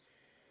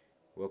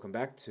Welcome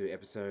back to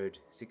episode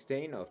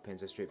 16 of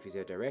Penza Street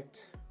Physio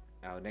Direct.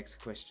 Our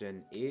next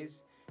question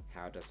is,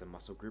 how does a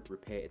muscle group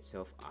repair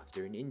itself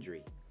after an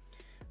injury?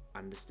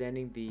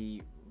 Understanding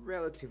the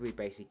relatively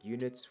basic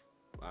units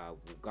will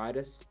guide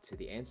us to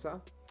the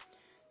answer.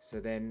 So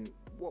then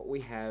what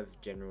we have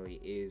generally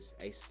is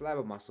a slab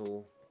of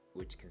muscle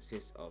which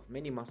consists of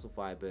many muscle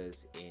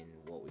fibers in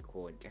what we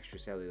call an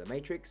extracellular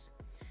matrix.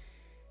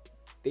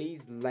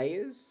 These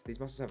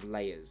muscles have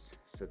layers.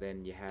 So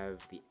then you have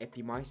the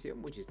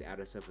epimysium, which is the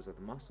outer surface of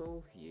the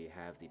muscle. You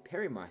have the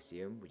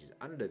perimysium, which is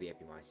under the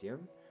epimysium,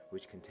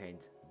 which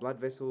contains blood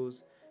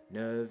vessels,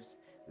 nerves,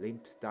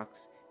 lymph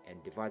ducts,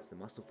 and divides the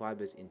muscle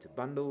fibers into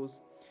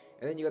bundles.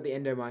 And then you got the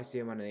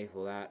endomysium underneath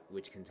all that,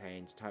 which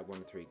contains type 1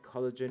 to 3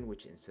 collagen,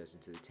 which inserts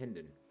into the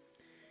tendon.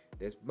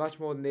 There's much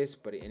more than this,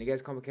 and it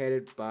gets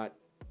complicated, but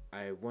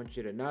I want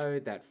you to know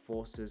that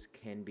forces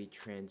can be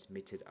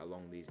transmitted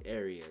along these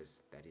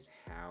areas. That is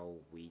how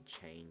we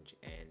change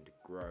and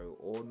grow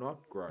or not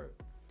grow.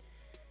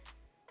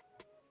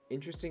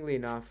 Interestingly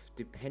enough,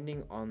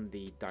 depending on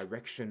the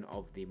direction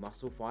of the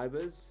muscle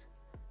fibers,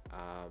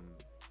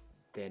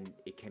 then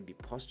it can be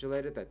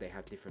postulated that they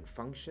have different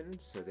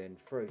functions. So then,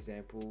 for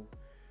example,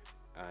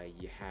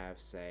 you have,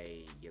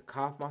 say, your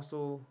calf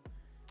muscle,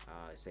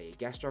 say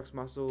your gastrocs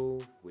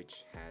muscle,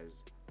 which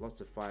has lots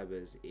of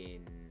fibers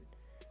in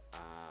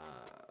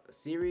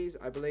series,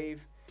 I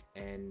believe,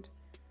 and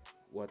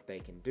what they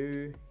can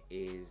do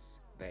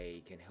is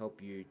they can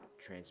help you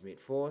transmit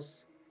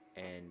force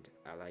and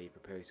allow you to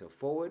propel yourself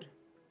forward.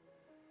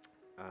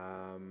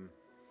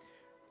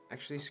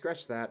 Actually,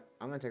 scratch that.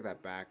 I'm gonna take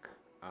that back.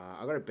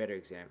 I got a better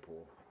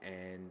example,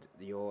 and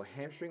your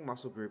hamstring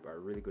muscle group are a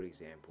really good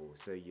example.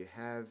 So you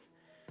have,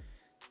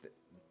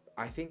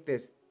 I think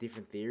there's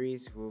different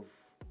theories with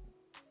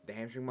the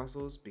hamstring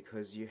muscles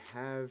because you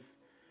have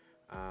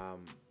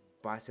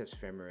biceps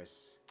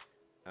femoris,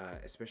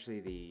 especially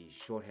the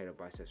short head of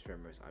biceps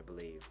femoris, I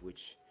believe,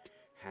 which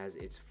has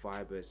its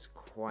fibers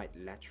quite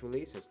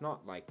laterally. So it's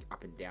not like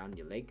up and down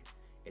your leg,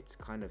 it's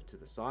kind of to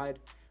the side.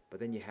 But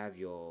then you have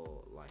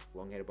your like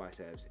long-headed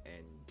biceps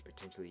and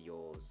potentially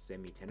your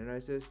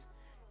semitendinosus,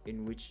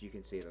 in which you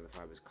can see that the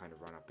fibers kind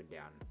of run up and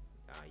down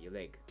your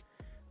leg.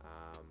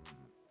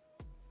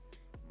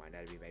 My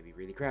anatomy may be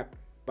really crap,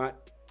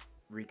 but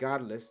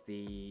regardless,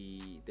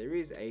 there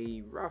is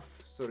a rough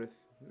sort of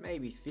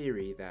maybe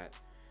theory that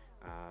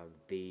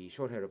the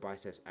short-headed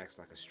biceps acts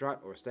like a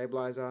strut or a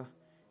stabilizer,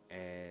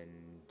 and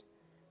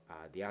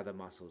the other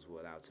muscles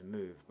will allow it to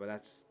move.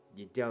 But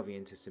you're delving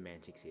into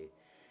semantics here.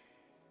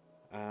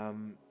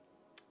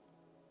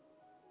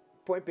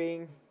 Point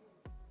being,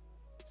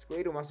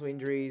 skeletal muscle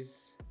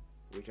injuries,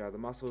 which are the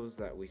muscles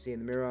that we see in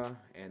the mirror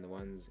and the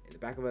ones in the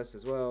back of us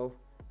as well,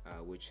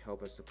 which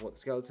help us support the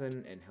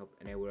skeleton and help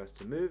enable us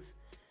to move.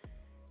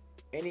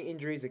 Any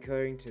injuries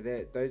occurring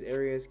to those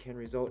areas can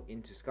result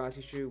into scar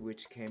tissue,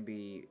 which can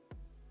be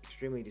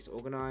extremely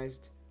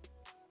disorganized.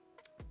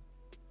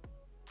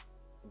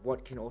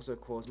 What can also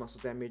cause muscle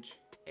damage?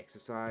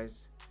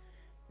 Exercise.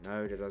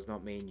 No, that does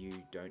not mean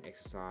you don't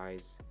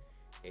exercise.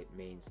 It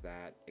means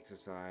that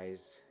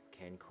exercise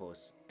can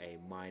cause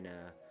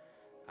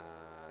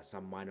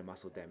some minor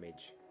muscle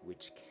damage,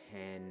 which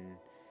can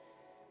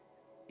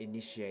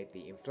initiate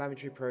the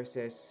inflammatory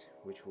process,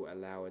 which will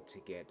allow it to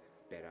get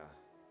better,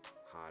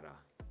 harder,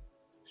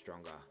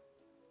 stronger,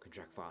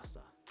 contract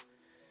faster.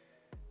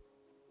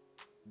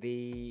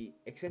 The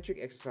eccentric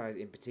exercise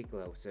in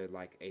particular, so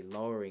like a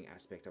lowering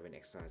aspect of an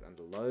exercise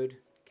under load,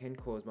 can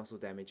cause muscle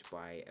damage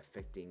by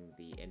affecting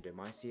the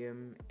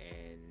endomysium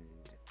and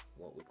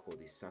what we call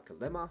the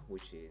sarcolemma,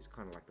 which is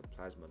kind of like the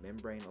plasma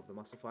membrane of the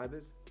muscle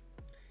fibers.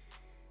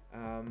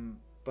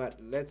 But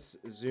let's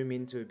zoom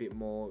into a bit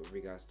more in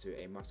regards to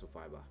a muscle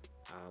fiber.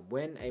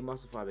 When a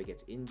muscle fiber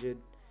gets injured,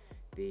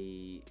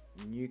 the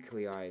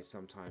nuclei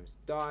sometimes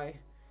die,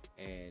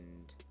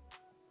 and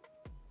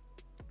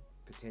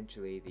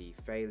potentially the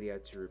failure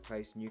to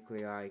replace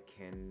nuclei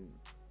can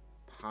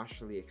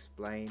partially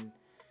explain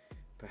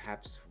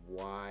perhaps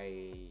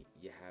why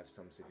you have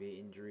some severe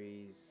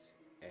injuries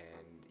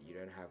and you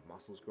don't have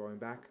muscles growing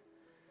back.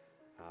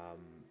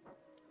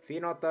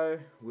 Fear not though,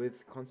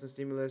 with constant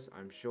stimulus,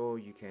 I'm sure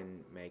you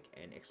can make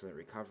an excellent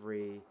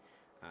recovery.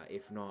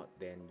 If not,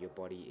 then your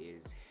body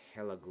is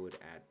hella good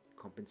at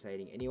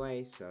compensating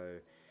anyway, so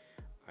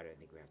I don't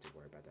think we have to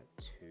worry about that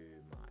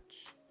too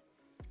much.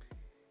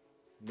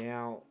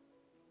 Now,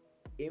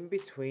 in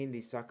between the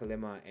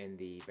sarcolemma and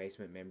the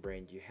basement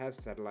membrane, you have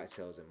satellite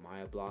cells and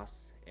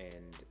myoblasts,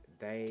 and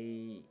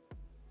they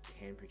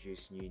can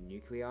produce new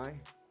nuclei.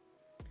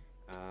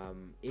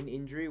 In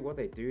injury, what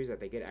they do is that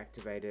they get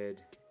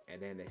activated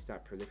and then they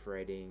start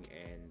proliferating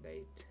and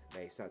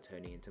they start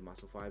turning into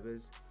muscle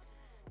fibers.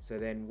 So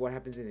then what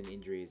happens in an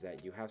injury is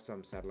that you have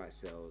some satellite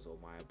cells or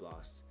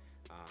myoblasts,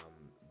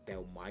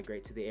 they'll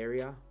migrate to the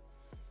area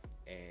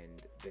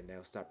and then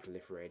they'll start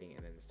proliferating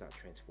and then start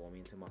transforming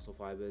into muscle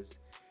fibers.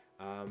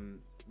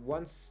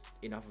 Once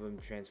enough of them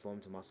transform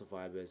to muscle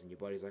fibers and your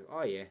body's like,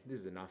 oh yeah,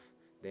 this is enough,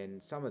 then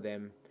some of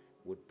them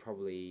would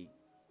probably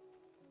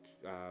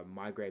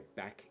migrate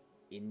back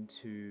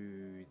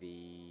into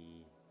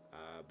the,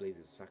 I believe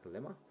it's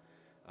sarcolemma,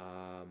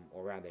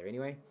 or around there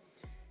anyway,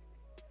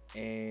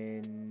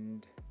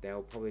 and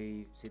they'll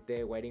probably sit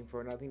there waiting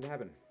for another thing to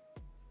happen.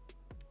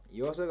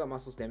 You also got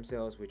muscle stem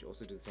cells, which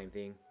also do the same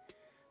thing.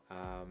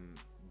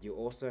 You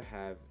also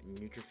have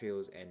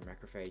neutrophils and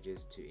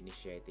macrophages to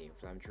initiate the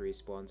inflammatory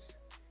response,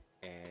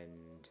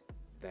 and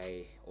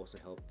they also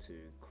help to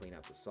clean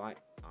up the site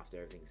after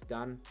everything's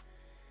done.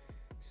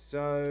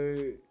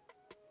 So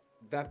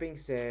that being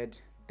said,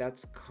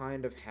 that's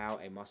kind of how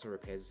a muscle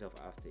repairs itself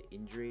after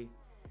injury.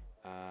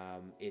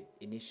 It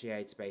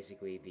initiates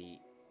basically the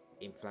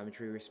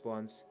inflammatory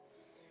response,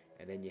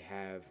 and then you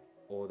have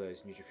all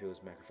those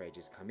neutrophils,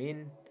 macrophages come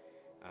in,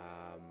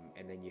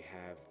 and then you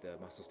have the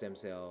muscle stem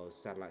cells,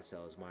 satellite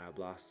cells,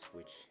 myoblasts,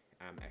 which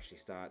actually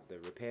start the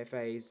repair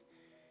phase.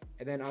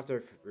 And then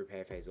after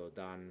repair phase all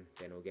done,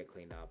 then it'll get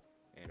cleaned up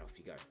and off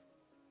you go.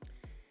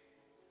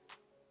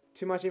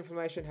 Too much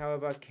inflammation,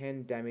 however,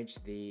 can damage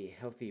the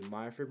healthy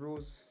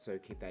myofibrils, so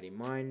keep that in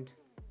mind.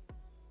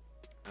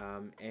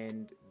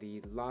 And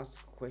the last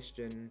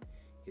question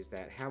is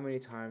that how many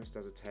times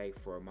does it take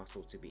for a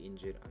muscle to be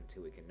injured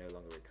until it can no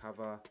longer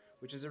recover?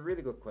 Which is a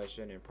really good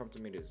question and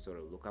prompted me to sort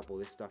of look up all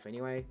this stuff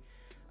anyway.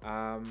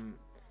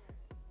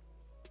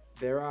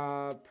 There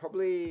are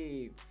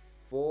probably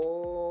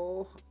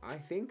four, I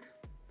think,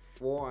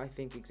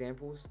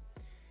 examples.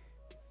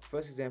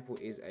 First example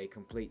is a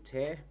complete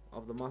tear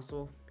of the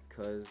muscle,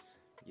 because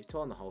you've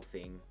torn the whole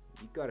thing,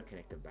 you've got to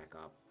connect them back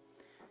up.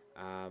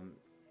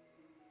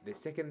 The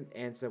second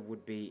answer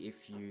would be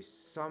if you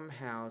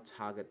somehow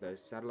target those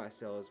satellite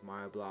cells,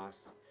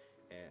 myoblasts,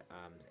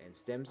 and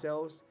stem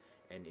cells,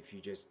 and if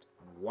you just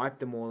wipe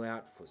them all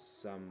out for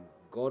some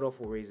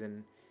god-awful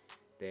reason,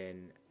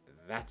 then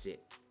that's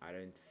it. I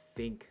don't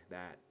think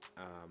that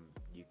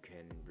you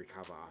can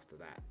recover after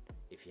that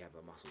if you have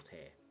a muscle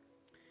tear.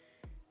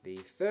 The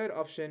third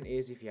option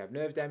is if you have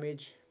nerve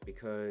damage,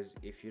 because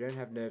if you don't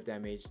have nerve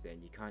damage,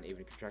 then you can't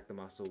even contract the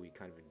muscle, you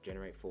can't even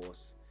generate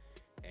force,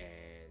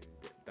 and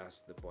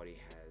thus the body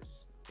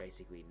has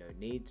basically no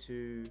need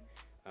to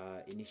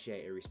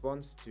initiate a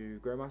response to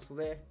grow muscle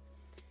there.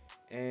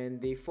 And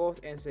the fourth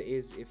answer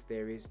is if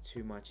there is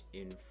too much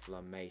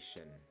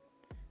inflammation,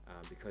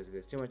 because if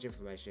there's too much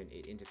inflammation,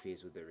 it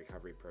interferes with the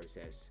recovery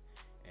process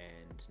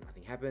and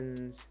nothing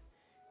happens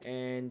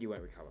and you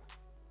won't recover.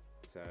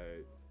 So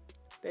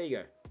there you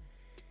go.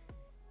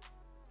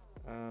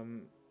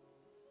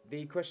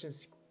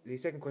 The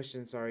second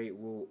question,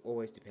 will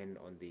always depend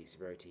on the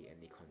severity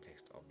and the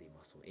context of the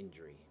muscle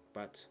injury.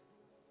 But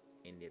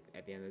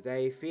at the end of the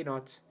day, fear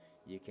not.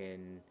 You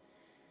can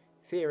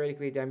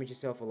theoretically damage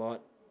yourself a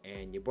lot,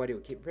 and your body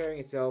will keep repairing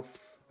itself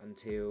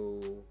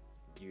until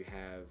you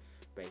have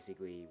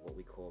basically what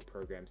we call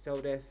programmed cell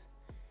death,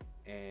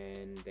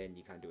 and then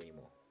you can't do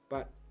anymore.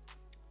 But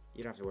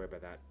you don't have to worry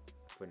about that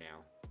for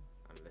now,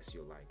 unless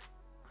you're like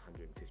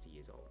 150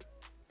 years old.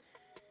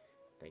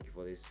 Thank you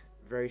for this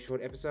very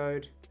short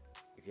episode.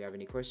 If you have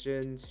any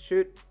questions,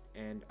 shoot,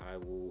 and I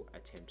will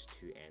attempt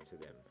to answer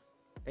them.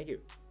 Thank you.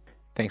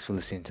 Thanks for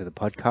listening to the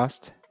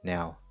podcast.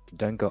 Now,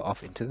 don't go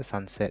off into the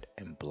sunset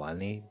and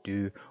blindly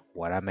do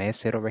what I may have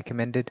said or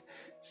recommended.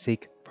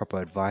 Seek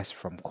proper advice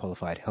from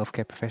qualified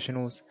healthcare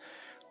professionals.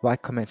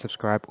 Like, comment,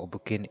 subscribe, or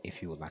book in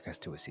if you would like us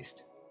to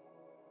assist.